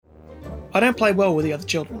I don't play well with the other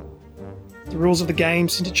children. The rules of the game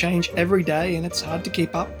seem to change every day, and it's hard to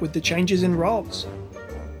keep up with the changes in roles.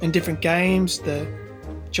 In different games, the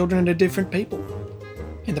children are different people.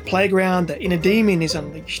 In the playground, the inner demon is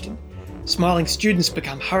unleashed, and smiling students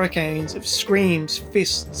become hurricanes of screams,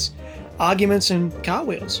 fists, arguments, and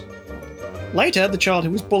cartwheels. Later, the child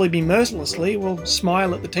who has bullied me mercilessly will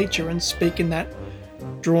smile at the teacher and speak in that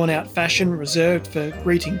drawn-out fashion reserved for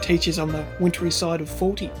greeting teachers on the wintry side of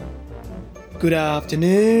 40. Good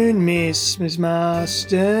afternoon, Miss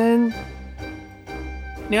Marston.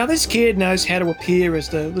 Now, this kid knows how to appear as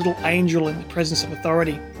the little angel in the presence of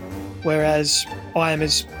authority, whereas I am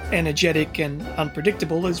as energetic and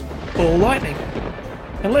unpredictable as ball lightning,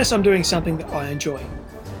 unless I'm doing something that I enjoy.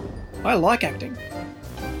 I like acting.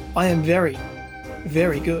 I am very,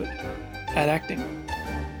 very good at acting.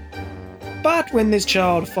 But when this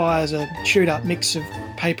child fires a chewed-up mix of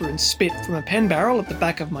paper and spit from a pen barrel at the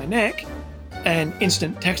back of my neck, an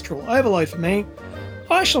instant textural overload for me,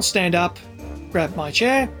 I shall stand up, grab my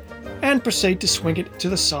chair, and proceed to swing it to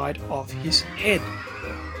the side of his head.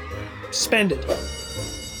 Suspended.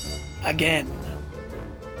 Again.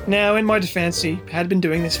 Now, in my defence, he had been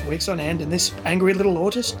doing this for weeks on end, and this angry little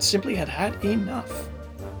autist simply had had enough.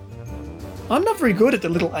 I'm not very good at the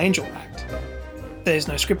little angel act. There's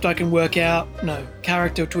no script I can work out, no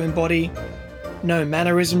character to embody, no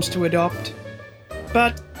mannerisms to adopt.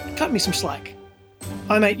 But cut me some slack.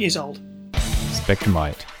 I'm 8 years old.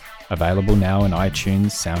 Spectrumite. Available now on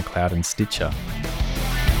iTunes, SoundCloud and Stitcher.